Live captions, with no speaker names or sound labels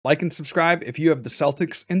Like and subscribe if you have the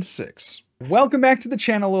Celtics in 6. Welcome back to the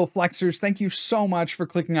channel, little flexers. Thank you so much for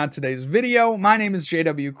clicking on today's video. My name is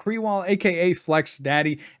JW Crewall, aka Flex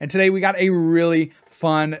Daddy, and today we got a really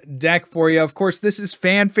fun deck for you. Of course, this is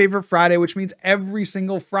Fan Favorite Friday, which means every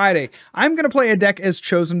single Friday I'm going to play a deck as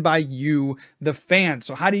chosen by you, the fans.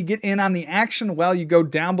 So how do you get in on the action? Well, you go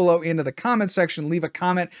down below into the comment section, leave a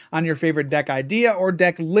comment on your favorite deck idea or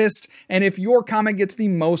deck list, and if your comment gets the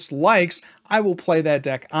most likes, I will play that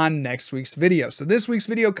deck on next week's video. So this week's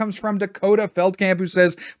video comes from Dakota Feldkamp, who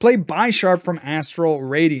says, play Bisharp from Astral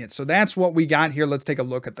Radiance. So that's what we got here. Let's take a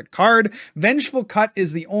look at the card. Vengeful Cut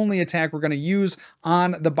is the only attack we're going to use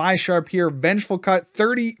on the Bisharp here. Vengeful Cut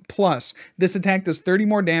 30 plus. This attack does 30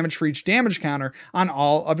 more damage for each damage counter on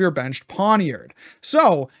all of your benched Pawniard.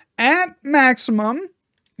 So at maximum,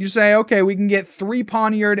 you say, okay, we can get 3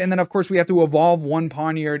 Pawniard, and then of course we have to evolve 1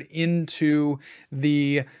 Pawniard into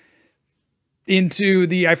the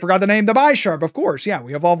I forgot the name, the Bisharp, of course. Yeah,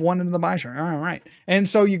 we evolve 1 into the Bisharp. All right. And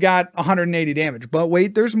so you got 180 damage. But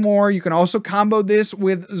wait, there's more. You can also combo this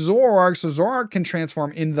with Zoroark. So Zoroark can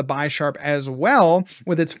transform into the Bisharp as well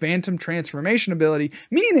with its Phantom Transformation ability,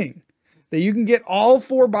 meaning that you can get all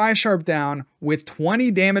 4 Bisharp down with 20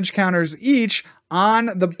 damage counters each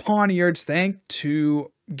on the Pawniards, thanks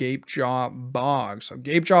to Gapejaw Bog. So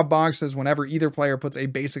Gapejaw Bog says whenever either player puts a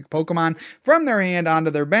basic Pokemon from their hand onto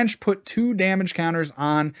their bench, put 2 damage counters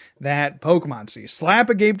on that Pokemon. So you slap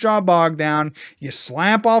a Gapejaw Bog down, you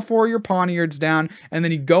slap all 4 of your Pawniards down, and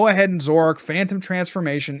then you go ahead and Zoroark Phantom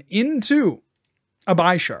Transformation into a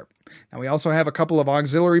Bisharp. Now we also have a couple of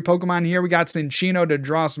auxiliary Pokemon here. We got Cinccino to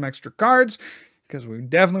draw some extra cards, because we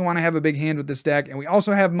definitely want to have a big hand with this deck. And we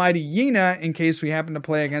also have Mightyena in case we happen to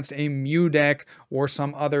play against a Mew deck or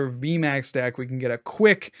some other VMAX deck. We can get a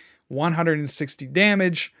quick 160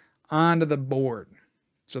 damage onto the board.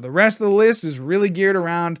 So the rest of the list is really geared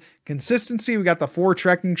around consistency. We got the 4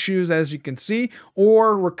 Trekking Shoes, as you can see,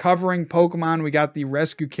 or recovering Pokemon. We got the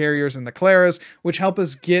Rescue Carriers and the Klaras, which help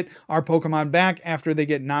us get our Pokemon back after they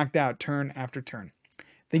get knocked out turn after turn.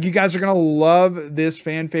 I think you guys are going to love this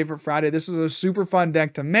Fan Favorite Friday. This was a super fun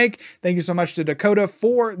deck to make. Thank you so much to Dakota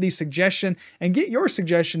for the suggestion, and get your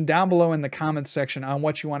suggestion down below in the comments section on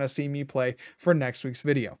what you want to see me play for next week's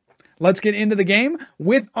video. Let's get into the game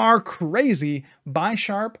with our crazy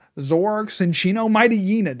Bisharp, Zoroark, Cinccino,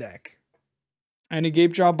 Mightyena deck. Any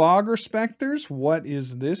Gapejaw Bog respecters? What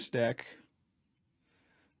is this deck?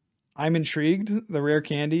 I'm intrigued. The rare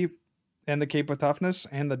candy and the Cape of Toughness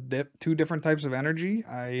and the 2 different types of energy.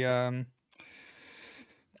 I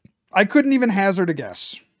couldn't even hazard a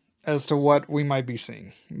guess as to what we might be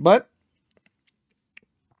seeing, but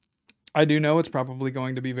I do know it's probably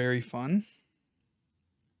going to be very fun.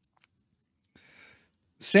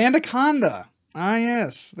 Sandaconda. Ah,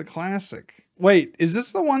 yes, the classic. Wait, is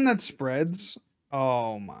this the one that spreads?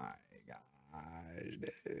 Oh my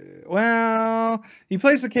god. Well, he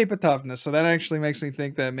plays the Cape of Toughness, so that actually makes me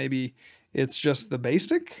think that maybe it's just the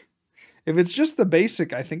basic. If it's just the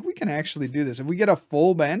basic, I think we can actually do this. If we get a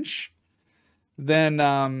full bench, then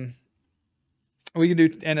we can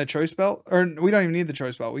do, and a Choice Belt, or we don't even need the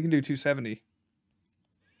Choice Belt. We can do 270.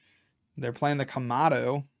 They're playing the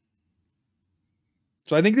Kamado.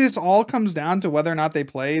 So I think this all comes down to whether or not they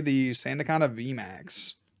play the Sandaconda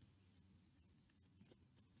VMAX.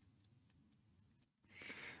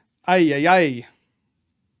 Ay, ay, ay.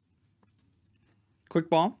 Quick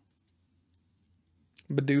Ball.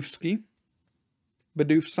 Badoofsky.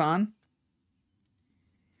 Badoofsan.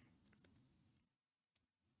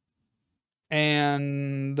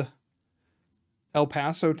 And El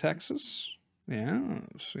Paso, Texas.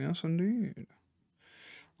 Yes, yes indeed.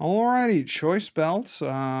 Alrighty, Choice Belt.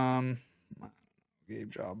 Gapejaw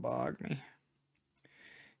Bog me.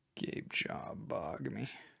 Gapejaw Bog me.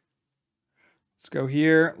 Let's go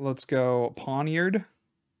here. Let's go Pawniard.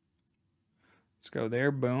 Let's go there.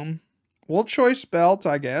 Boom. We'll Choice Belt,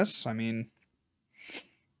 I guess. I mean,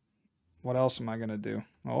 what else am I going to do?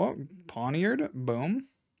 Oh, Pawniard. Boom.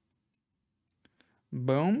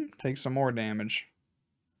 Boom. Take some more damage.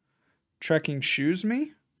 Trekking Shoes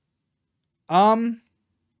me.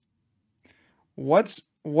 What's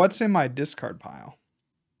in my discard pile?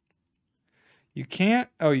 You can't.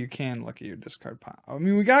 Oh, you can look at your discard pile. I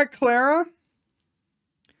mean, we got Klara.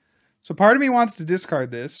 So part of me wants to discard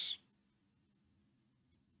this.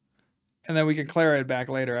 And then we can Klara it back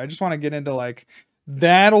later. I just want to get into like,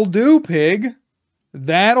 that'll do, pig.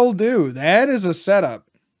 That'll do. That is a setup.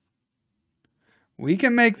 We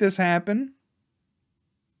can make this happen.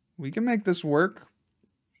 We can make this work.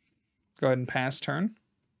 Go ahead and pass turn.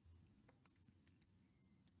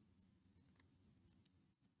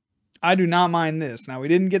 I do not mind this. Now, we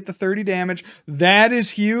didn't get the 30 damage. That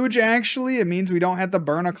is huge, actually. It means we don't have to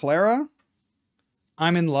burn a Klara.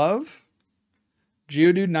 I'm in love.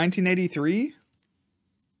 Geodude 1983.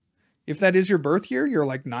 If that is your birth year, you're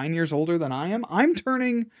like 9 years older than I am. I'm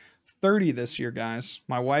turning 30 this year, guys.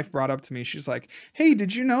 My wife brought up to me. She's like, hey,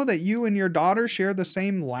 did you know that you and your daughter share the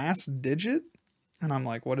same last digit? And I'm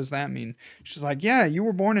like, what does that mean? She's like, yeah, you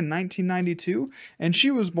were born in 1992 and she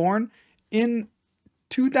was born in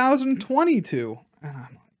 2022. And I'm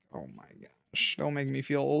like, oh my gosh, don't make me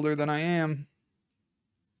feel older than I am.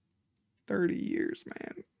 30 years,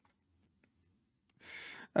 man.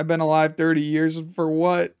 I've been alive 30 years for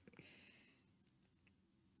what?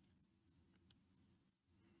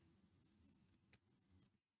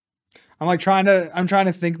 I'm trying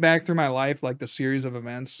to think back through my life, like the series of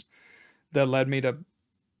events that led me to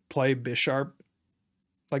play Bisharp.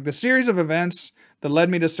 Like the series of events that led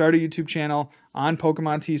me to start a YouTube channel on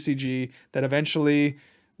Pokemon TCG that eventually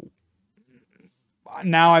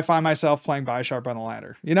now I find myself playing Bisharp on the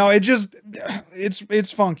ladder. You know,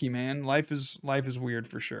 it's funky, man. Life is weird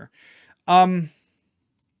for sure.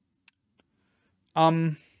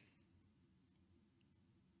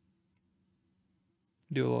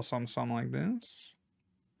 Do a little something like this.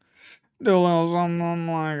 Do a little something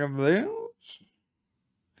like this.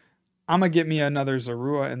 I'm going to get me another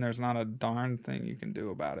Zorua, and there's not a darn thing you can do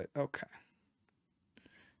about it. Okay.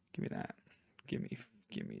 Give me that. Give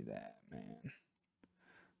me that, man.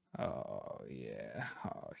 Oh, yeah.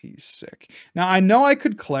 Oh, he's sick. Now, I know I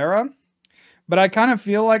could Klara, but I kind of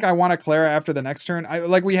feel like I want to Klara after the next turn.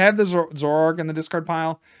 We have the Zoroark in the discard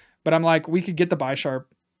pile, but I'm like, we could get the Bisharp.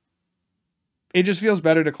 It just feels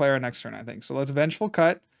better to Klara next turn, I think. So let's Vengeful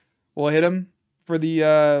Cut. We'll hit him for the,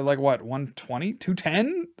 120?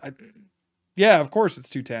 210? Yeah, of course it's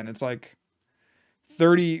 210. It's like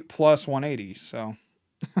 30 plus 180, so...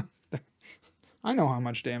 I know how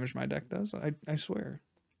much damage my deck does. I swear.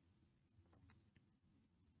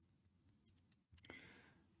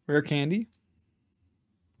 Rare Candy.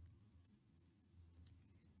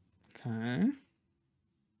 Okay.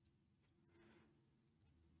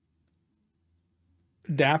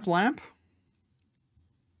 Daplap.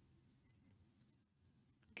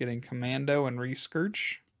 Getting Commando and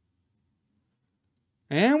Rescourge.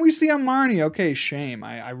 And we see a Marnie. Okay, shame.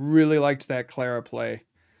 I really liked that Klara play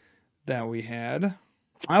that we had.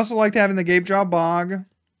 I also liked having the Gapejaw Bog.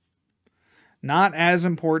 Not as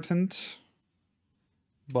important,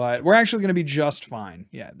 but we're actually going to be just fine.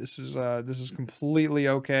 Yeah, this is completely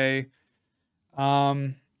okay.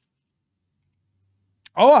 Oh,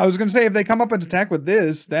 I was going to say, if they come up and attack with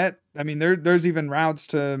this, there's even routes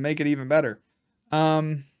to make it even better.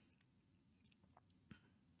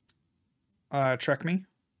 Trek me.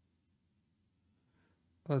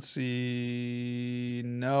 Let's see.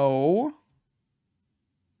 No.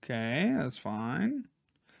 Okay, that's fine.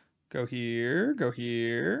 Go here. Go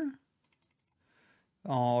here.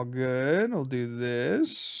 All good. We'll do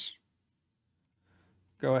this.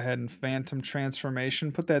 Go ahead and Phantom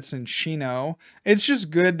Transformation. Put that Cinccino. It's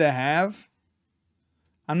just good to have.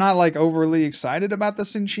 I'm not like overly excited about the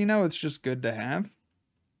Cinccino. It's just good to have.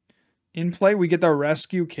 In play, we get the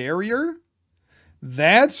Rescue Carrier.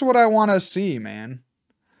 That's what I want to see, man.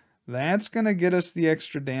 That's going to get us the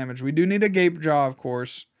extra damage. We do need a Gapejaw, of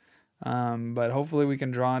course. But hopefully we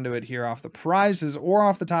can draw into it here off the prizes or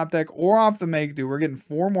off the top deck or off the make do. We're getting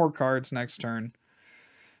 4 more cards next turn.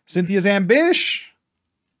 Cynthia's Ambish.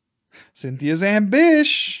 Cynthia's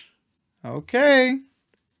Ambish. Okay.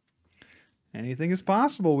 Anything is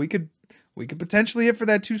possible. We could potentially hit for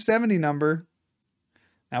that 270 number.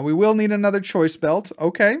 Now we will need another Choice Belt.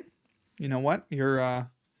 Okay. You know what? You're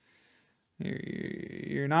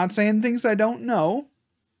not saying things I don't know.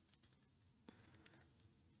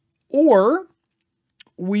 Or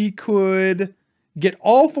we could get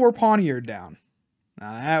all 4 Pawniard down.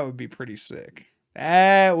 Now that would be pretty sick.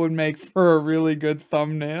 That would make for a really good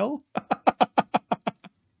thumbnail.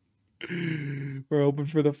 We're hoping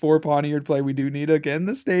for the 4 Pawniard play. We do need again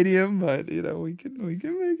the stadium, but you know, we can make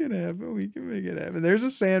it happen. We can make it happen. There's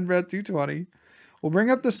a Sand Breath 220. We'll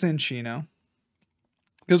bring up the Cinccino.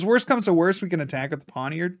 Because worst comes to worst, we can attack with the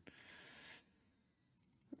Pawniard.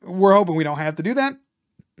 We're hoping we don't have to do that.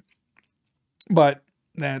 But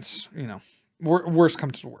that's, you know, worst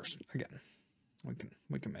comes to worst. Again,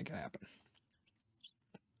 we can make it happen.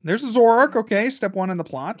 There's a Zoroark. Okay, step 1 in the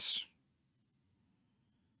plots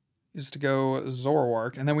is to go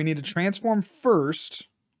Zoroark. And then we need to transform first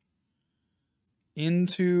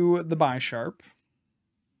into the Bisharp.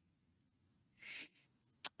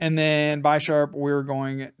 And then Bisharp, we're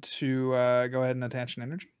going to go ahead and attach an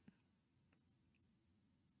energy.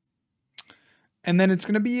 And then it's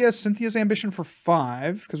going to be a Cynthia's Ambition for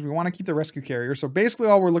 5 because we want to keep the Rescue Carrier. So basically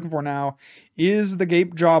all we're looking for now is the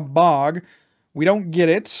Gapejaw Bog. We don't get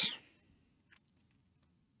it.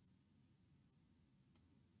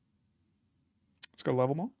 Let's go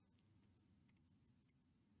Level Ball.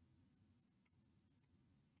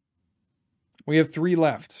 We have 3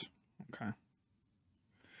 left. Okay.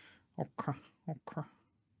 Okay. Okay.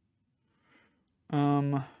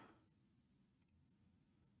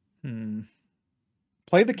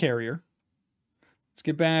 Play the carrier. Let's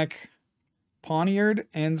get back Pawniard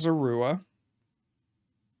and Zorua.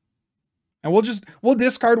 And we'll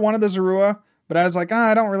discard one of the Zorua, but I was like,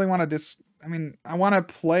 I don't really want to I want to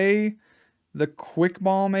play the Quick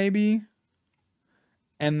Ball maybe.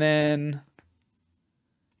 And then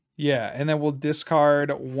yeah, and then we'll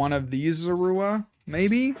discard one of these Zorua,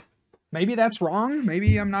 maybe. Maybe that's wrong.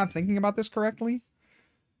 Maybe I'm not thinking about this correctly.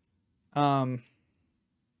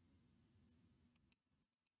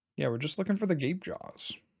 Yeah, we're just looking for the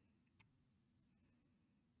Gapejaws.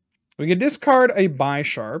 We could discard a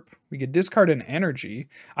Bisharp. We could discard an Energy.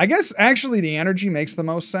 I guess actually the Energy makes the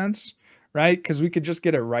most sense, right? Because we could just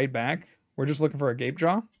get it right back. We're just looking for a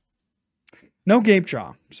Gapejaw. No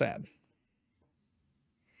Gapejaw. Sad.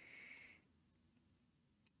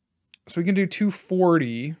 So we can do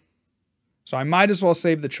 240. So I might as well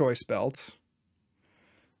save the Choice Belt.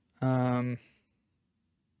 Put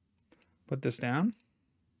this down.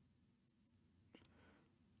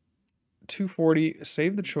 240,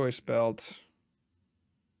 save the Choice Belt.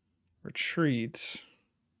 Retreat,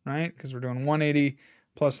 right? Because we're doing 180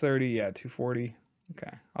 plus 30. Yeah, 240.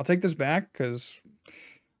 Okay. I'll take this back because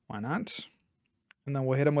why not? And then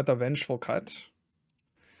we'll hit him with a Vengeful Cut.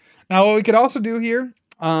 Now, what we could also do here,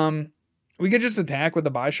 we could just attack with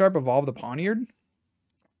the Bisharp, evolve the Pawniard.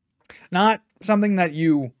 Not something that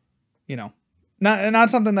not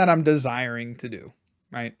something that I'm desiring to do,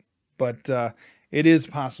 right? But it is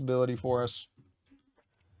a possibility for us.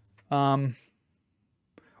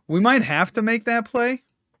 We might have to make that play.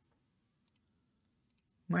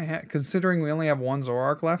 Considering we only have one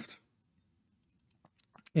Zoroark left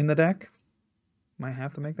in the deck. Might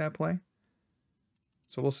have to make that play.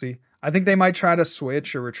 So we'll see. I think they might try to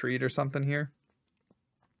switch or retreat or something here.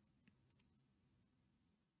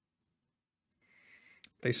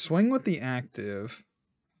 They swing with the active.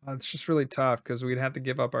 It's just really tough because we'd have to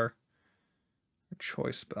give up our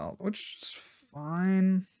Choice Belt, which is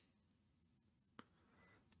fine.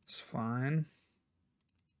 It's fine.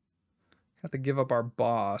 Have to give up our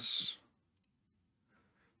boss.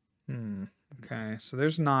 Okay, so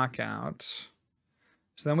there's Knockout.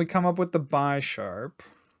 So then we come up with the Bisharp.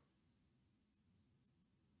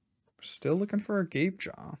 We're still looking for a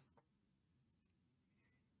Gapejaw.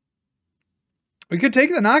 We could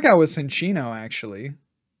take the Knockout with Cinccino, actually.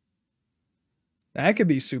 That could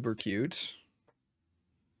be super cute.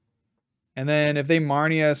 And then if they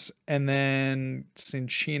Marnie us and then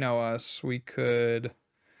Cinccino us, we could...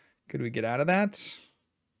 Could we get out of that?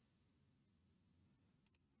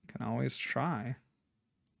 Can always try.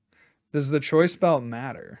 Does the Choice Belt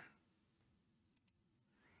matter?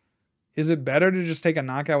 Is it better to just take a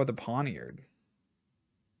Knockout with a Pawniard?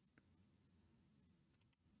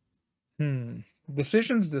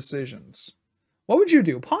 Decisions. What would you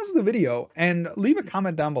do? Pause the video and leave a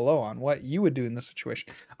comment down below on what you would do in this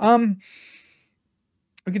situation. We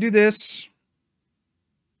could do this.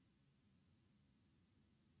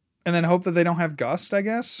 And then hope that they don't have Gust, I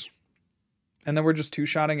guess. And then we're just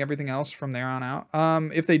two-shotting everything else from there on out.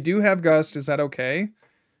 If they do have Gust, is that okay?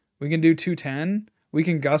 We can do 210. We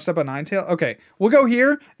can Gust up a Ninetail. Okay, we'll go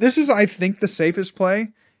here. This is, I think, the safest play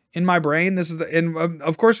in my brain. This is the, and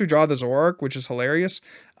of course we draw the Zoroark, which is hilarious.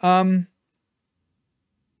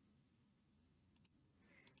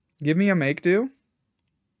 Give me a make do.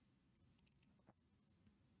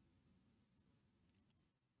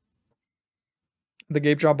 The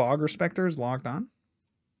Gapejaw Bog Respector is logged on.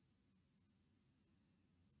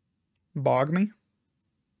 Bog me.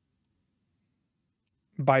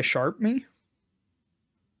 Bisharp me.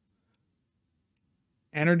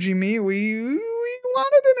 Energy me. We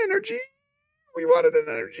wanted an energy. We wanted an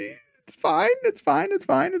energy. It's fine. It's fine. It's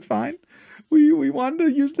fine. It's fine. We wanted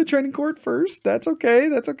to use the training court first. That's okay.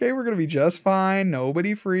 That's okay. We're going to be just fine.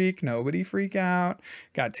 Nobody freak. Nobody freak out.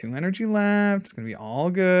 Got 2 energy left. It's going to be all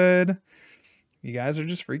good. You guys are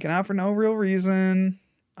just freaking out for no real reason.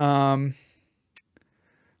 Let's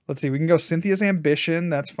see. We can go Cynthia's Ambition.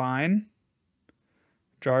 That's fine.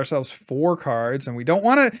 Draw ourselves 4 cards. And we don't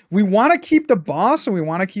want to... We want to keep the boss and we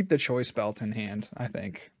want to keep the Choice Belt in hand, I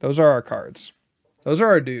think. Those are our cards. Those are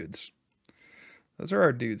our dudes. Those are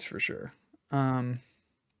our dudes for sure.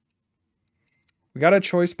 We got a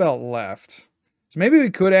Choice Belt left. So maybe we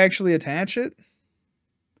could actually attach it. I'm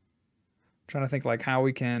trying to think like how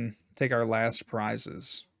we can take our last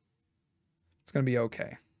prizes. It's going to be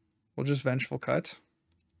okay. We'll just Vengeful Cut.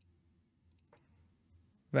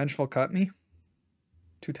 Vengeful Cut me.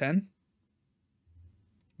 210.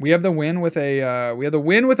 We have the win with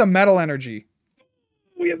a metal energy.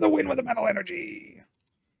 We have the win with a metal energy.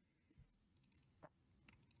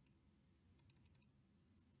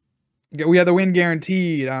 We have the win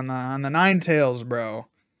guaranteed on the Ninetales, bro.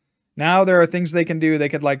 Now there are things they can do. They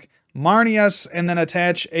could like Marnie us and then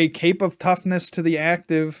attach a Cape of Toughness to the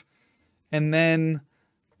active, and then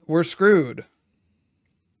we're screwed.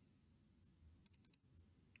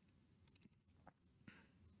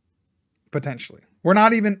 Potentially. We're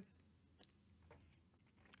not even...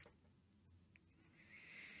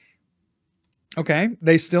 Okay,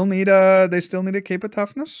 they still need a Cape of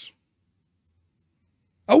Toughness.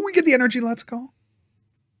 Oh, we get the energy, let's go.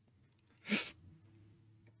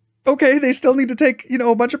 Okay, they still need to take, you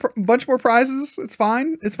know, a bunch more prizes. It's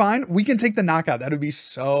fine. It's fine. We can take the knockout. That would be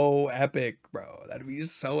so epic, bro. That would be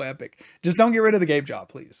so epic. Just don't get rid of the Gapejaw,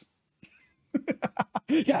 please.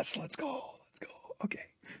 Yes, let's go. Let's go. Okay.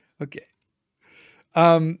 Okay.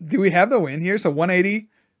 Do we have the win here? So 180.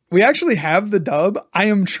 We actually have the dub. I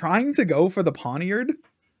am trying to go for the Pawniard.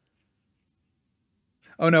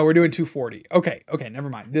 Oh no, we're doing 240. Okay, okay, never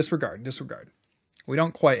mind. Disregard. We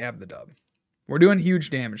don't quite have the dub. We're doing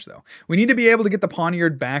huge damage though. We need to be able to get the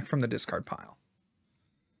Pawniard back from the discard pile.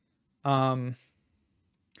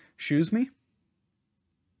 Shoes me.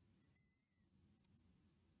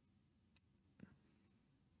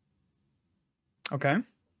 Okay.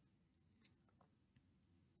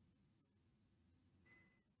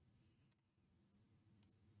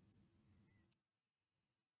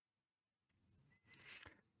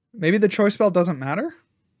 Maybe the Choice Belt doesn't matter?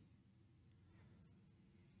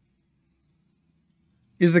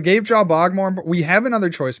 Is the Gapejaw Bog more important? We have another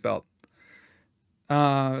Choice Belt.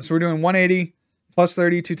 So we're doing 180, plus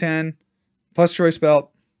 30, 210, plus Choice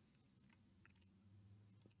Belt.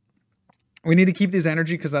 We need to keep these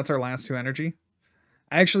energy because that's our last 2 energy.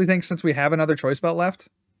 I actually think since we have another Choice Belt left,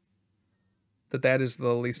 that is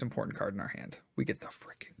the least important card in our hand. We get the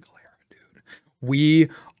freaking Klara, dude. We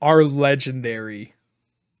are legendary.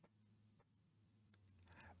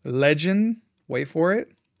 Legend, wait for it,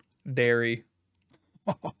 Dairy.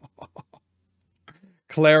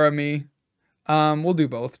 Klara me. We'll do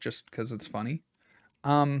both just because it's funny.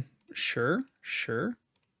 Sure.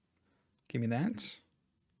 Give me that.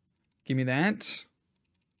 Give me that.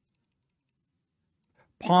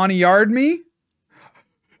 Pawniard me.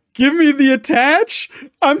 Give me the attach.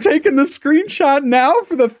 I'm taking the screenshot now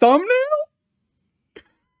for the thumbnail.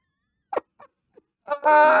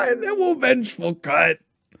 And then we'll Vengeful Cut.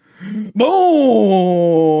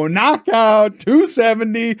 Boom! Knockout,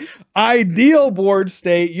 270. Ideal board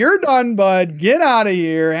state. You're done, bud. Get out of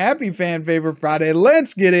here. Happy Fan Favorite Friday.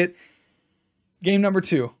 Let's get it. Game number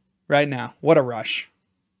 2 right now. What a rush.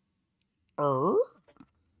 The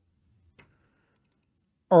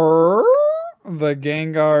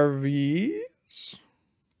Gengar V's.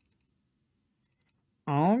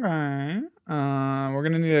 Okay. We're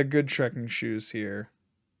going to need a good Trekking Shoes here.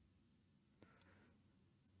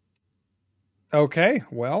 Okay,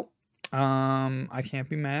 well, I can't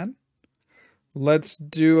be mad. Let's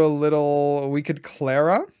do a little, we could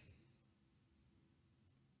Klara.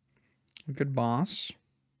 We could Boss.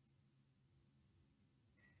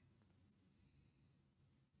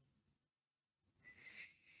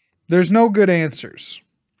 There's no good answers.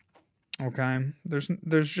 Okay,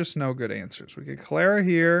 there's just no good answers. We could Klara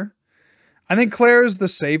here. I think Klara is the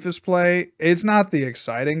safest play. It's not the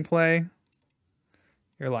exciting play.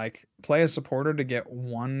 You're like, play a supporter to get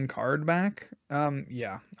 1 card back?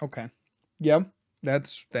 Yeah, okay. Yep,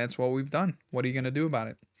 that's what we've done. What are you going to do about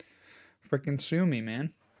it? Freaking sue me,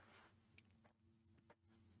 man.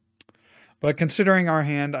 But considering our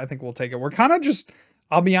hand, I think we'll take it. We're kind of just,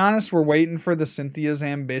 I'll be honest, we're waiting for the Cynthia's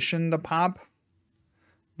Ambition to pop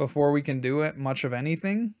before we can do it, much of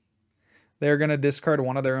anything. They're going to discard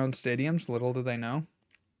one of their own stadiums. Little do they know.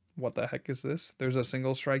 What the heck is this? There's a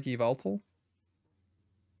single strike Evoltal.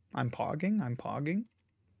 I'm pogging.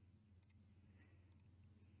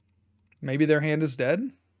 Maybe their hand is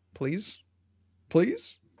dead. Please.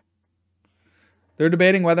 Please. They're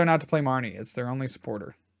debating whether or not to play Marnie. It's their only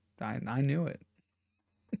supporter. I knew it.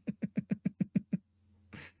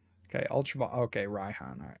 Okay, Ultra Ball. Okay,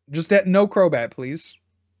 Raihan. All right. Just no Crobat, please.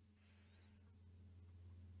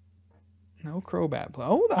 No Crobat.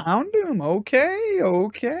 Oh, the Houndoom.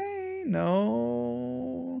 Okay.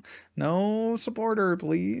 No supporter,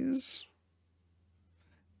 please.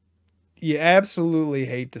 You absolutely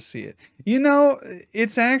hate to see it. You know,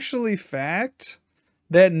 it's actually fact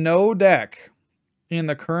that no deck in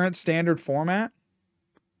the current standard format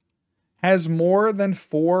has more than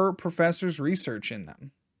 4 professors' research in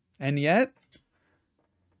them. And yet,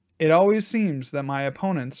 it always seems that my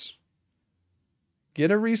opponents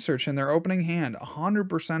get a research in their opening hand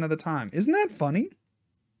 100% of the time. Isn't that funny?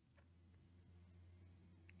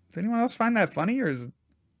 Does anyone else find that funny, or is it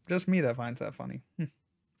just me that finds that funny?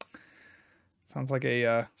 Sounds like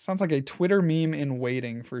a Twitter meme in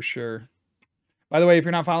waiting for sure. By the way, if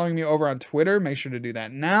you're not following me over on Twitter, make sure to do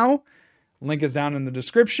that now. Link is down in the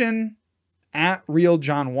description. At Real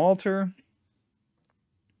John Walter.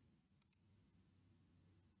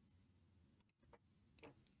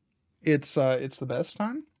 It's the best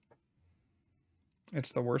time.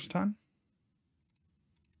 It's the worst time.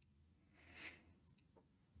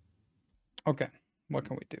 Okay, what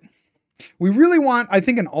can we do? We really want, I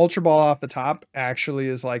think an Ultra Ball off the top actually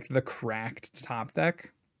is like the cracked top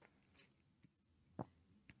deck.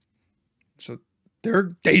 So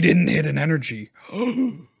they didn't hit an energy.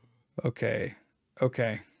 Okay.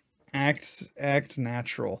 Act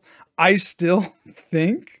natural. I still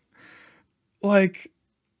think like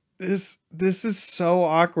this is so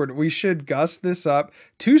awkward. We should gust this up.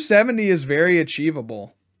 270 is very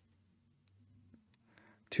achievable.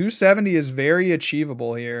 270 is very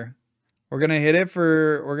achievable here. We're gonna hit it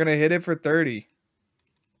for 30.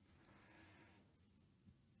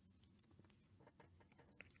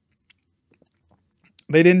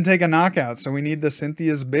 They didn't take a knockout, so we need the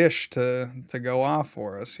Cynthia's Bish to go off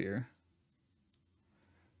for us here.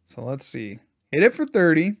 So let's see. Hit it for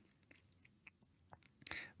 30.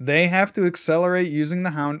 They have to accelerate using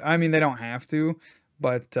the Hound. I mean, they don't have to,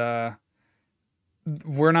 but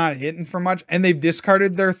we're not hitting for much. And they've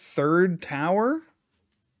discarded their 3rd tower.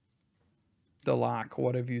 Deloc,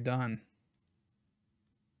 what have you done?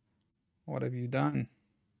 What have you done?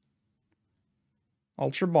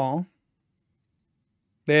 Ultra Ball.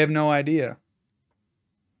 They have no idea.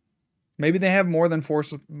 Maybe they have more than four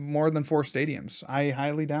stadiums. I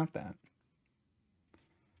highly doubt that.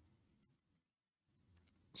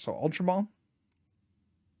 So Ultra Ball.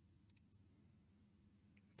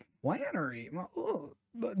 Flannery.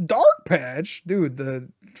 Dark Patch. Dude, the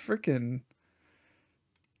freaking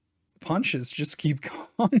punches just keep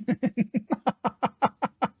coming.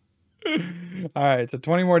 Alright, so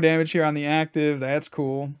 20 more damage here on the active. That's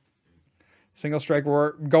cool. Single strike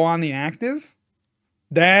roar. Go on the active.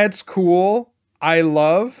 That's cool. I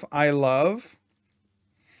love.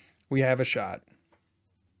 We have a shot.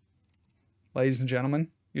 Ladies and gentlemen,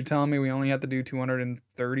 you're telling me we only have to do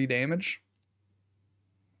 230 damage?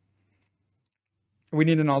 We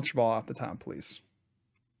need an Ultra Ball off the top, please.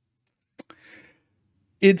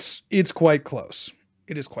 It's quite close.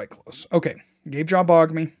 It is quite close. Okay. Gapejaw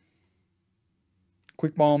Bog me.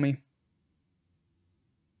 Quick Ball me.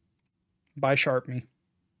 Bisharp me.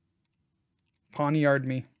 Pawniard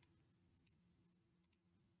me.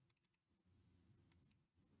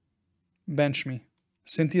 Bench me.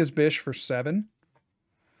 Cynthia's Bish for 7.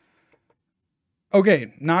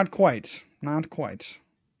 Okay, not quite. Not quite.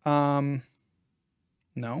 No.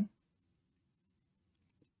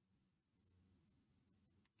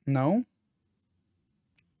 No.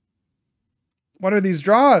 What are these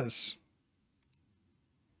draws?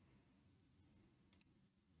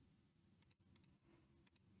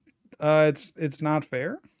 It's not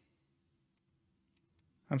fair.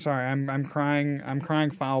 I'm sorry. I'm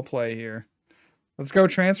crying foul play here. Let's go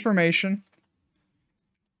transformation.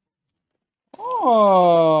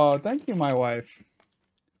 Oh, thank you, my wife.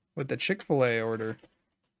 With the Chick-fil-A order.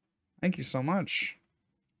 Thank you so much.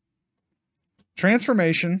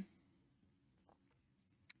 Transformation.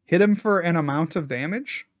 Hit him for an amount of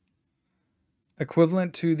damage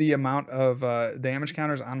equivalent to the amount of damage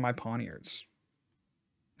counters on my Pawniards.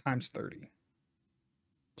 Times 30.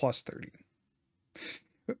 Plus 30.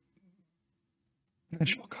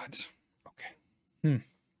 Vengeful Gods. Okay.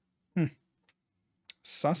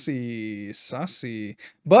 Sussy.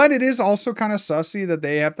 But it is also kind of sussy that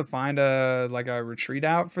they have to find a retreat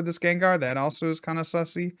out for this Gengar. That also is kind of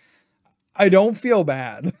sussy. I don't feel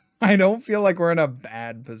bad. I don't feel like we're in a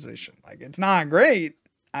bad position. Like, it's not great.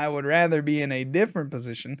 I would rather be in a different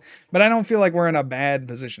position, but I don't feel like we're in a bad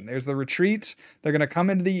position. There's the retreat. They're going to come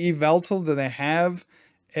into the Eveltal. Do they have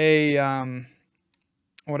a,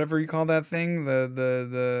 whatever you call that thing?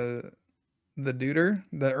 The Deuter?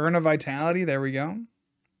 The Urn of Vitality. There we go.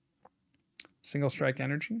 Single strike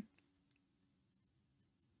energy.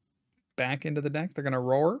 Back into the deck. They're going to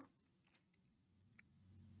roar.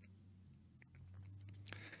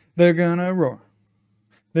 They're going to roar.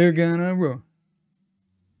 They're gonna roar.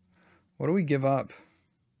 What do we give up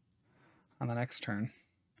on the next turn?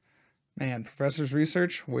 Man, Professor's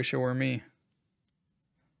Research, wish it were me.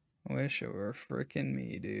 Wish it were frickin'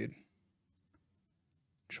 me, dude.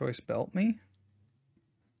 Choice Belt me?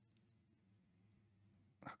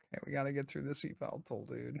 Okay, we gotta get through this eval,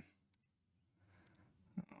 dude.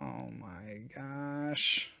 Oh my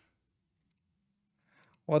gosh.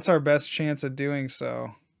 What's our best chance at doing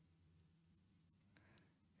so?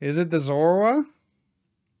 Is it the Zorua?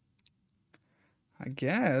 I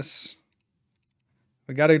guess.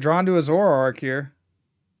 We got to draw into a Zoroark here.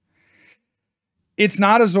 It's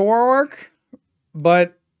not a Zoroark,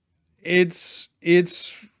 but it's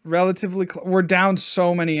relatively we're down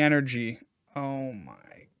so many energy. Oh my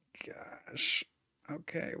gosh.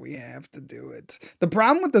 Okay, we have to do it. The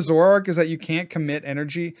problem with the Zoroark is that you can't commit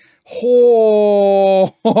energy.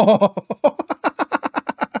 Oh,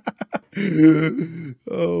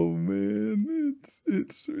 oh man,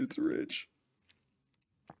 it's rich.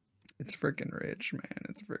 It's freaking rich, man.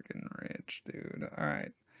 It's freaking rich, dude. All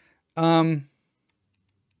right.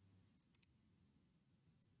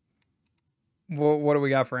 What do we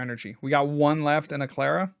got for energy? We got one left and a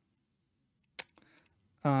Klara.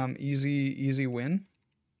 Easy win.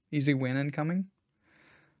 Easy win incoming.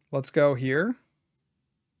 Let's go here.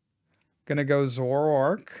 Gonna go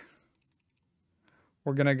Zoroark.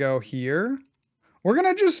 We're gonna go here. We're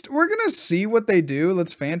gonna see what they do.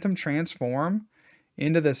 Let's Phantom Transform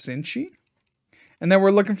into the Cinccino. And then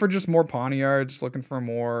we're looking for just more Pawniards, looking for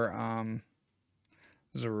more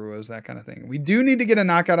Zoruas, that kind of thing. We do need to get a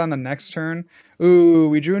knockout on the next turn. Ooh,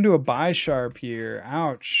 we drew into a Bisharp here.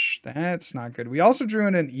 Ouch. That's not good. We also drew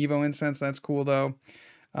in an Evo Incense. That's cool, though.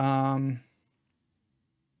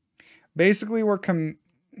 Basically, we're passing.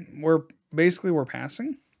 Basically,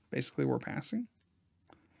 we're passing.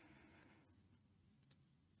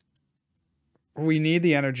 We need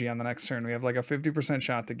the energy on the next turn. We have like a 50%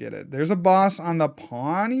 shot to get it. There's a boss on the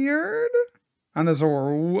Pawniard. On the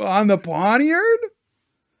Zorua. On the Pawniard.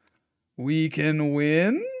 We can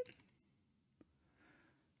win.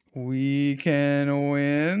 We can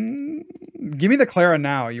win. Give me the Klara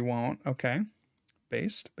now. You won't. Okay.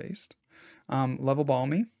 Based. Level Ball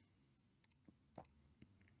me.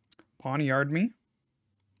 Pawniard me.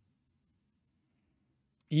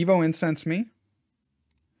 Evo Incense me.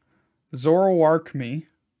 Zoroark me.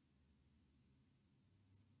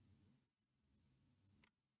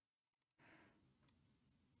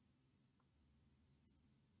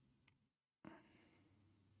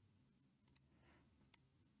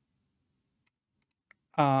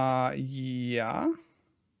 Yeah.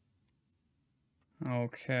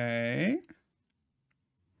 Okay.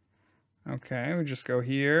 Okay, we just go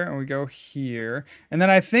here and we go here. And then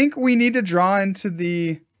I think we need to draw into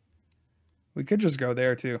the... We could just go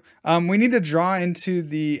there too. We need to draw into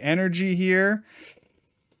the energy here.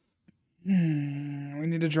 We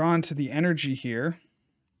need to draw into the energy here.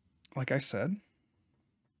 Like I said.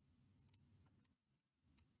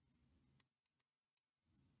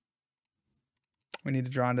 We need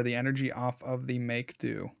to draw into the energy off of the make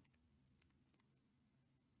do.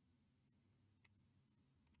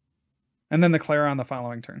 And then the Klara on the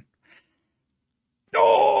following turn.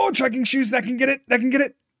 Oh, Trekking Shoes, that can get it. That can get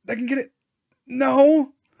it. That can get it.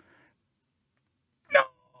 No. No.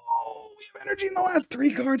 We have energy in the last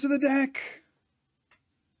 3 cards of the deck.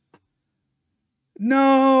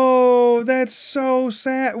 No, that's so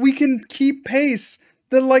sad. We can keep pace.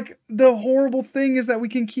 The horrible thing is that we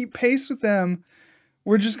can keep pace with them.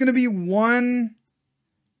 We're just going to be 1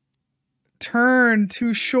 turn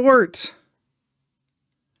too short.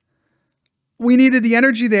 We needed the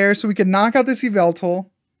energy there so we could knock out this Yveltal.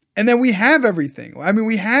 And then we have everything. I mean,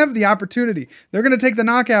 we have the opportunity. They're going to take the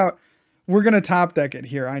knockout. We're going to top deck it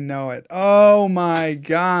here. I know it. Oh my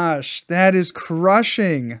gosh. That is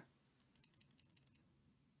crushing.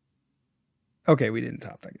 Okay, we didn't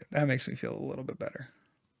top deck it. That makes me feel a little bit better.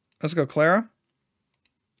 Let's go, Klara.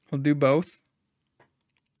 We'll do both.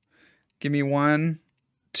 Give me 1,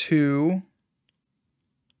 2.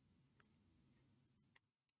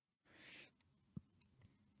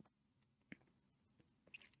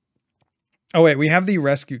 Oh, wait, we have the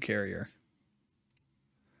Rescue Carrier.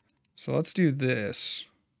 So let's do this.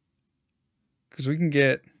 Because we can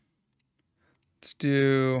get... Let's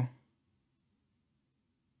do...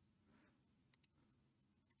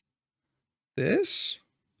 this.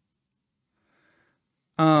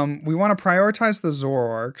 We want to prioritize the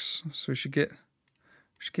Zoroarks. So we should get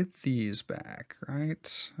these back,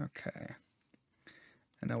 right? Okay.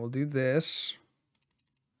 And then we'll do this.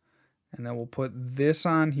 And then we'll put this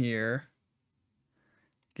on here.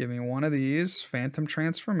 Give me one of these. Phantom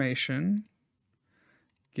Transformation.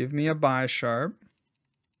 Give me a Bisharp.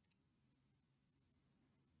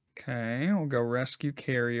 Okay, we'll go Rescue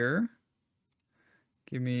Carrier.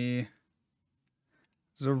 Give me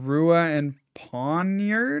Zorua and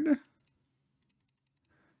Pawniard.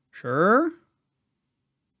 Sure.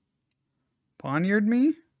 Pawniard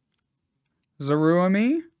me. Zorua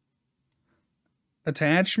me.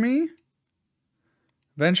 Attach me.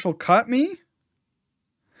 Vengeful Cut me.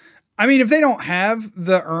 I mean, if they don't have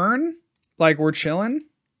the urn, like, we're chilling.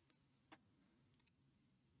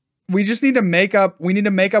 We just need to make up, we need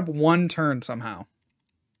to make up one turn somehow.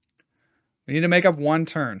 We need to make up one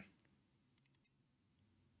turn.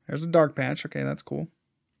 There's a dark patch. Okay, that's cool.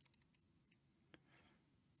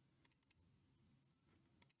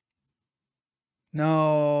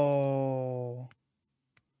 No.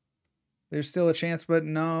 There's still a chance, but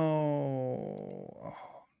no. Oh.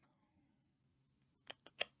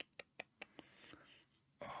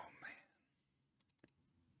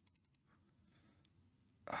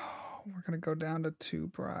 We're going to go down to 2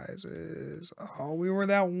 prizes. Oh, we were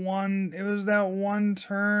that one. It was that one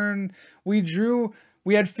turn. We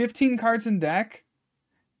had 15 cards in deck.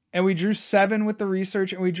 And we drew 7 with the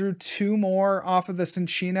research. And we drew 2 more off of the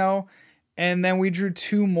Cinccino. And then we drew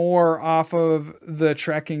 2 more off of the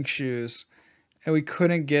Trekking Shoes. And we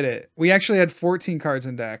couldn't get it. We actually had 14 cards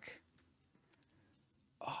in deck.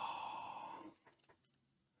 Oh,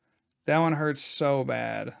 that one hurts so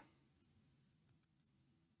bad.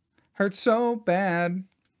 Hurt so bad.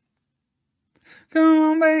 Come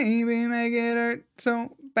on, baby, make it hurt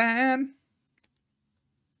so bad.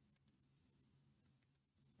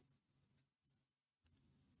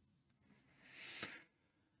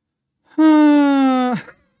 I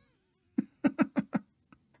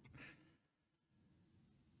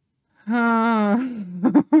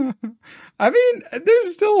mean,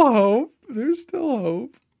 there's still hope. There's still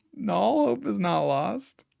hope. No, all hope is not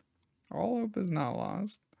lost. All hope is not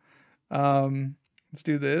lost. Let's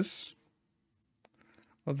do this.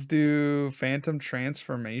 Let's do Phantom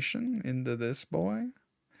Transformation into this boy.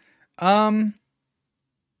 Let's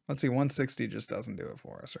see, 160 just doesn't do it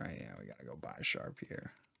for us, right? Yeah, we gotta go Bisharp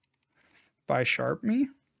here. Bisharp me.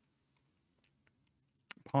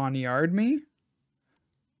 Pawniard me.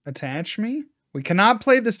 Attach me. We cannot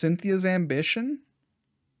play the Cynthia's Ambition.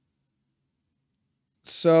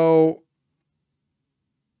 So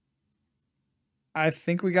I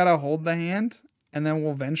think we gotta hold the hand, and then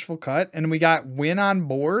we'll Vengeful Cut. And we got win on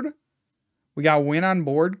board. We got win on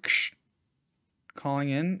board. Calling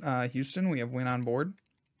in Houston. We have win on board.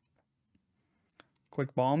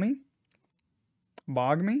 Quick Ball me.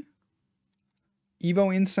 Bog me.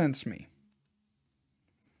 Evo Incense me.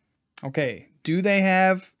 Okay. Do they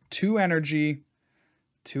have 2 energy,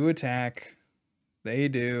 2 attack? They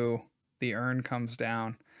do. The urn comes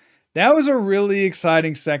down. That was a really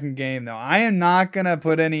exciting second game, though. I am not going to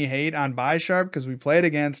put any hate on Bisharp because we played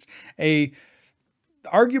against a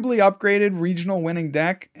arguably upgraded regional winning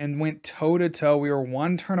deck and went toe-to-toe. We were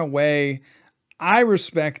 1 turn away. I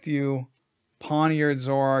respect you, Pawniard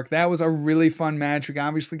Zoroark. That was a really fun match. We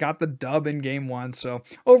obviously got the dub in game 1. So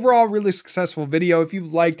overall, really successful video. If you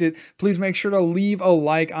liked it, please make sure to leave a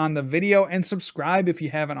like on the video and subscribe if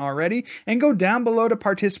you haven't already. And go down below to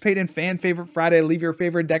participate in Fan Favorite Friday. Leave your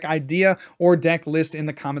favorite deck idea or deck list in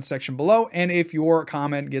the comment section below. And if your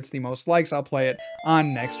comment gets the most likes, I'll play it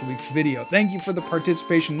on next week's video. Thank you for the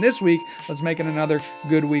participation this week. Let's make it another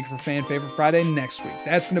good week for Fan Favorite Friday next week.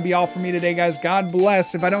 That's going to be all for me today, guys. God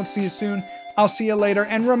bless. If I don't see you soon, I'll see you later,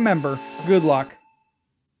 and remember, good luck,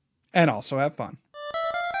 and also have fun.